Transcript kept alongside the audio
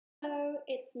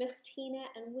it's Miss Tina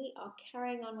and we are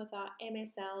carrying on with our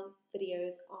MSL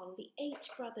videos on the H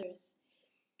brothers.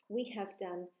 We have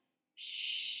done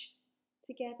sh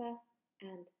together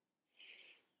and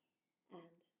f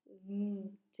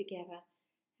and together,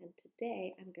 and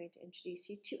today I'm going to introduce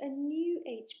you to a new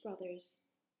H brothers.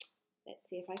 Let's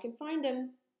see if I can find him.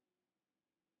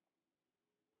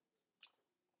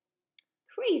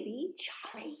 Crazy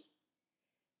Charlie.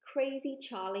 Crazy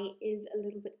Charlie is a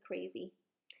little bit crazy.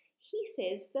 He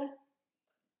says the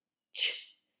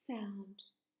ch sound.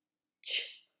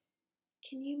 Ch.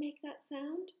 Can you make that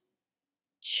sound?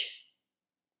 Ch.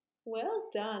 Well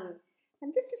done.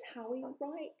 And this is how we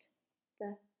write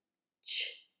the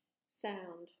ch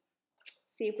sound.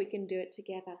 See if we can do it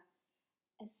together.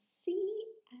 A C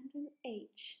and an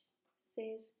H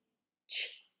says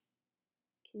ch.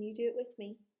 Can you do it with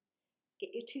me? Get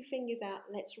your two fingers out.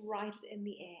 Let's write it in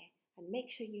the air and make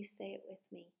sure you say it with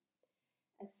me.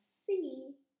 A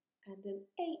C and an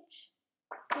H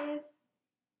says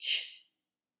ch.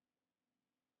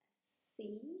 A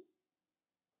C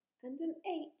and an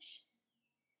H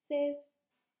says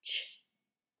ch.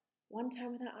 One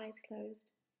time with our eyes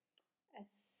closed. A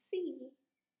C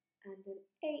and an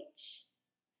H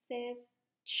says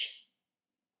ch.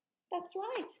 That's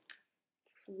right.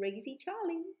 Crazy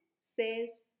Charlie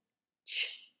says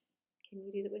ch. Can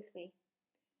you do that with me?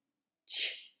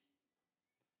 Ch.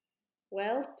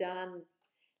 Well done.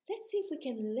 Let's see if we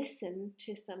can listen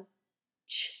to some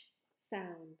ch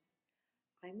sounds.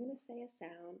 I'm going to say a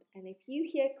sound, and if you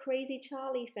hear Crazy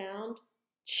Charlie sound,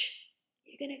 ch,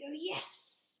 you're going to go,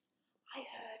 yes, I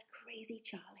heard Crazy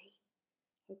Charlie.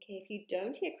 Okay, if you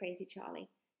don't hear Crazy Charlie,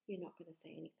 you're not going to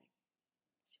say anything.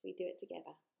 Should we do it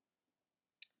together?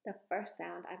 The first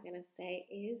sound I'm going to say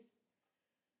is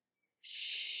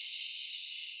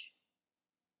shh.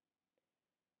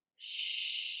 Shh.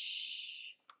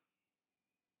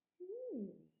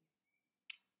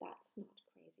 That's not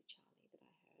Crazy Charlie that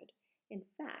I heard. In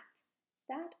fact,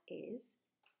 that is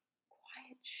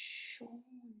Quiet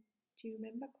Sean. Do you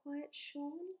remember Quiet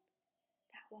Sean?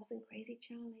 That wasn't Crazy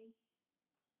Charlie.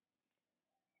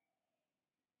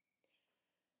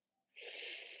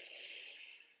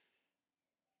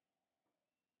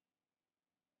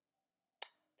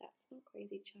 That's not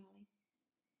Crazy Charlie.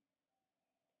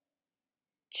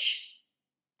 Ch.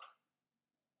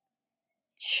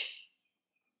 Ch.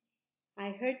 I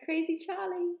heard Crazy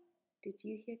Charlie. Did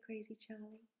you hear Crazy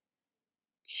Charlie?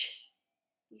 Ch.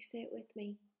 You say it with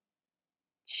me.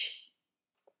 Ch.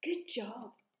 Good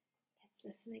job. Let's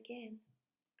listen again.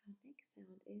 Our next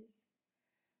sound is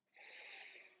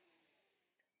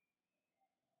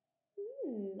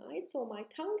I saw my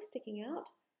tongue sticking out.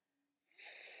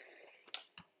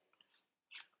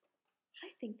 I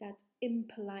think that's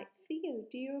Impolite Theo.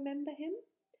 Do you remember him?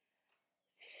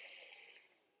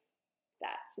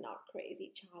 That's not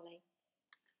Crazy Charlie.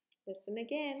 Listen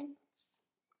again.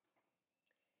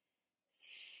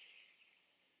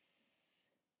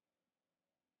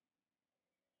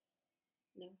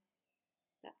 No,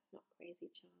 that's not Crazy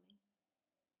Charlie.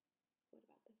 What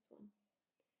about this one?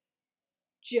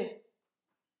 J.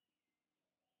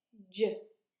 J.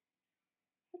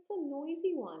 That's a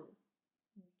noisy one.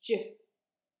 J.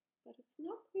 But it's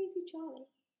not Crazy Charlie.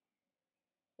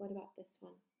 What about this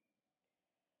one?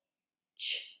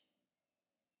 Ch.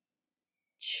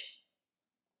 Ch.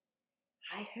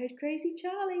 I heard Crazy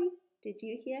Charlie. Did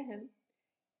you hear him?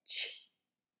 Ch.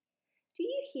 Do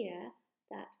you hear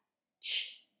that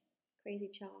ch, Crazy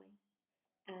Charlie,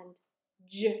 and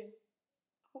j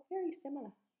are very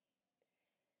similar?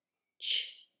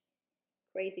 Ch,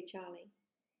 Crazy Charlie,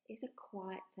 is a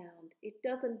quiet sound. It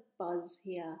doesn't buzz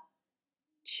here.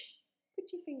 Ch.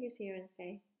 Put your fingers here and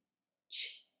say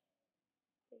ch.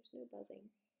 There's no buzzing.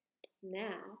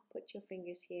 Now put your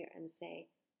fingers here and say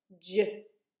j.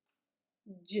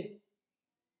 J.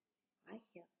 I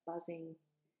hear buzzing.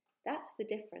 That's the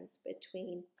difference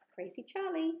between Crazy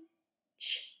Charlie,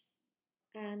 ch,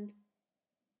 and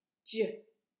j,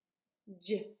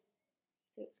 j.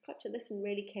 So it's got to listen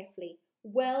really carefully.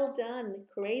 Well done,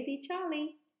 Crazy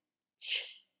Charlie,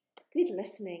 ch. Good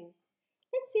listening.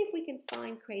 Let's see if we can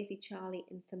find Crazy Charlie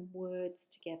in some words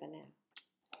together now.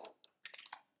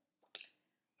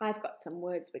 I've got some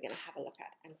words we're going to have a look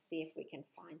at and see if we can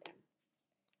find him.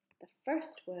 The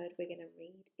first word we're going to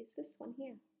read is this one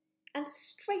here. And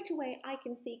straight away I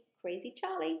can see Crazy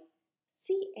Charlie.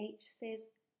 CH says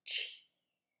ch.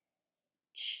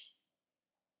 Ch.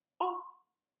 Op.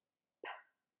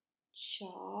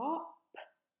 Chop.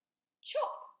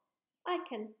 Chop. I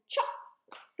can chop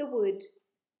the wood.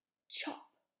 Chop.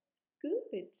 Good.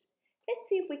 Let's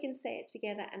see if we can say it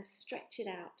together and stretch it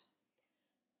out.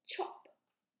 Chop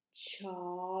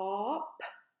chop,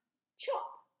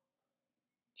 chop,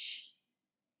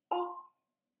 chop.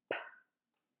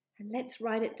 And let's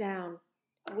write it down.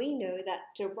 We know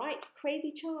that to write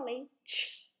Crazy Charlie,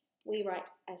 we write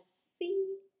a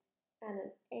C and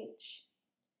an H.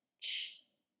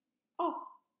 Chop.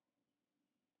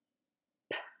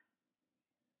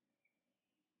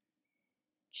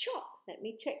 Chop. Let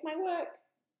me check my work.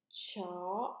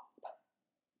 Chop,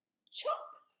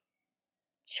 chop,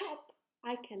 chop.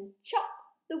 I can chop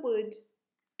the wood.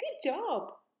 Good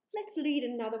job. Let's read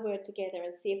another word together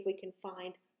and see if we can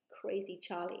find Crazy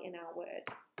Charlie in our word.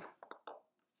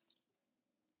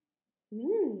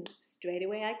 Straight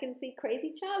away I can see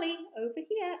Crazy Charlie over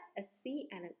here. A C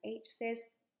and an H says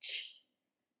ch.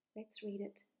 Let's read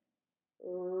it.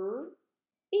 R-I-ch.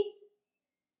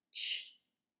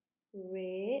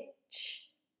 Rich.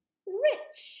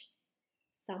 Rich.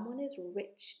 Someone is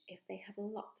rich if they have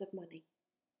lots of money.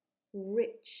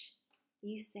 Rich.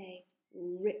 You say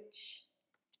rich.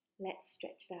 Let's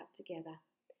stretch it out together.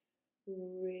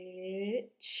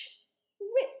 Rich.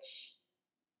 Rich.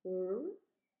 R-I-ch.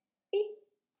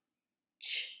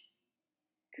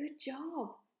 Good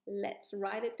job. Let's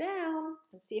write it down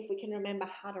and see if we can remember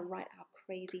how to write our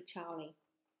Crazy Charlie.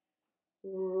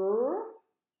 R-I-ch.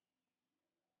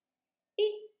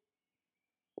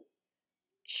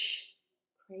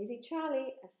 Crazy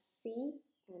Charlie, a C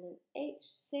and an H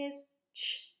says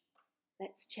ch.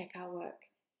 Let's check our work.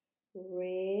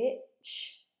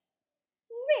 Rich.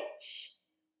 Rich.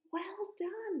 Well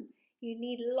done. You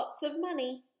need lots of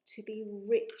money to be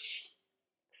rich.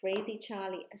 Crazy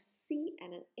Charlie, a C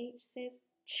and an H says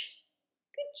ch.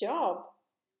 Good job.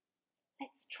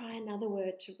 Let's try another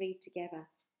word to read together.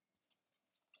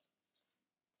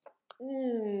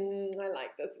 I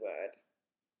like this word.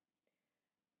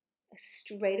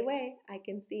 Straight away, I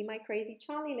can see my Crazy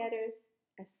Charlie letters.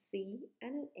 A C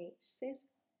and an H says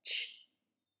ch.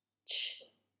 Ch.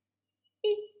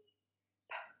 I.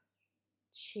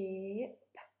 Chip.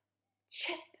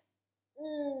 Chip.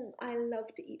 I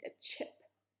love to eat a chip.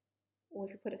 Or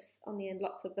if you put a on the end,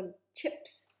 lots of them.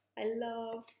 Chips. I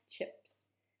love chips.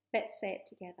 Let's say it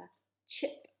together.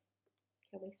 Chip.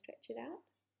 Can we stretch it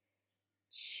out?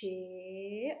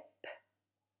 Chip.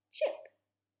 Chip.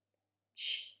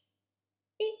 Ch.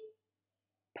 I.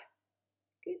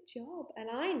 Good job. And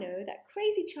I know that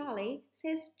Crazy Charlie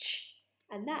says ch.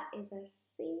 And that is a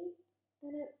C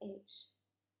and an H.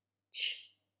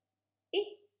 Ch.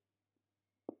 I.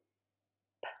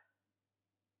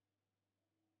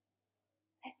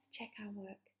 Let's check our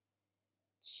work.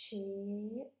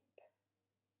 Chip.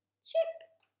 Chip.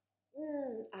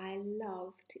 I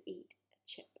love to eat a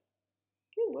chip.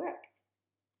 Good work.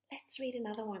 Let's read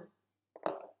another one.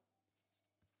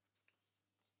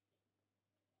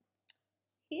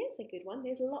 Here's a good one.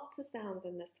 There's lots of sounds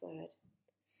in this word.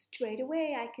 Straight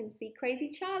away I can see Crazy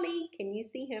Charlie. Can you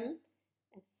see him?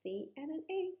 A C and an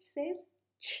H says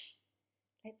ch.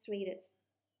 Let's read it.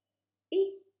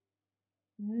 I.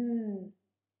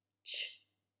 Ch.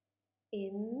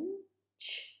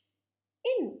 Inch.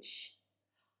 Inch.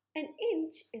 An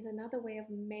inch is another way of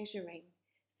measuring.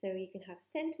 So you can have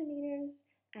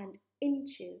centimeters and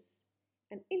inches.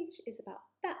 An inch is about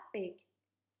that big.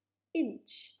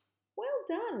 Inch. Well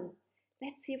done.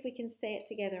 Let's see if we can say it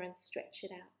together and stretch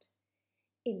it out.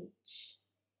 Inch.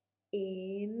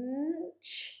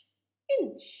 Inch.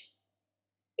 Inch.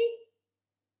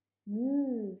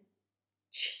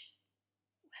 Ch.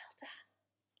 Well done.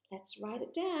 Let's write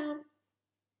it down.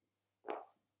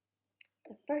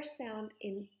 The first sound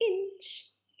in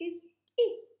inch is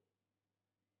I.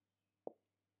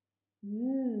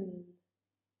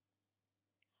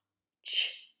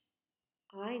 Ch.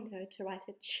 I know to write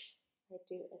a ch. I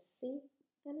do a C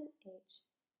and an H.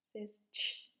 It says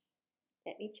ch.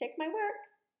 Let me check my work.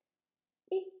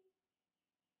 I.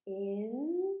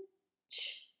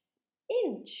 Inch.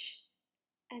 Inch.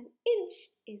 An inch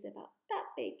is about that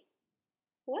big.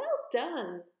 Well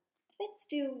done. Let's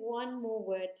do one more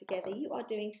word together. You are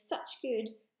doing such good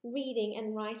reading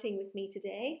and writing with me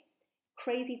today.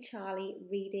 Crazy Charlie,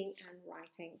 reading and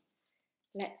writing.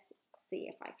 Let's see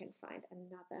if I can find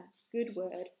another good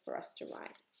word for us to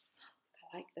write.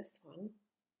 I like this one.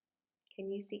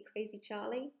 Can you see Crazy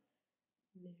Charlie?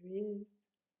 There he is.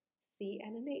 C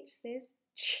and an H says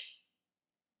ch.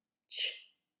 Ch.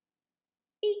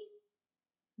 I.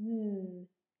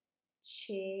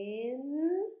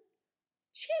 Chin.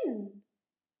 Chin.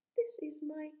 This is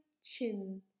my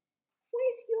chin.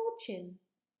 Where's your chin?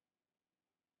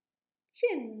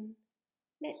 Chin.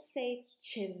 Let's say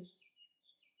chin.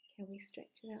 Can we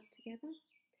stretch it out together?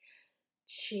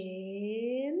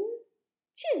 Chin.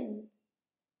 Chin.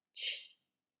 Ch.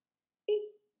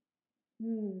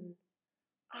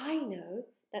 I know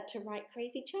that to write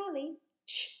Crazy Charlie,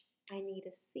 ch, I need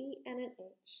a C and an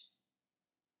H.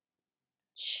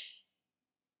 Ch,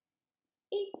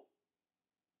 E.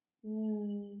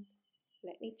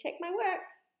 Let me check my work.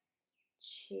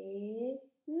 Chin,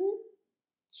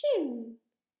 chin.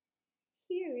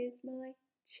 Here is my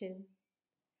chin.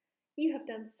 You have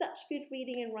done such good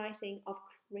reading and writing of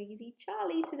Crazy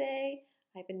Charlie today.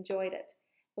 I've enjoyed it.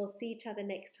 We'll see each other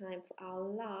next time for our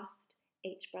last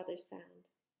H Brothers sound.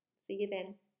 See you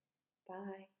then.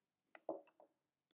 Bye.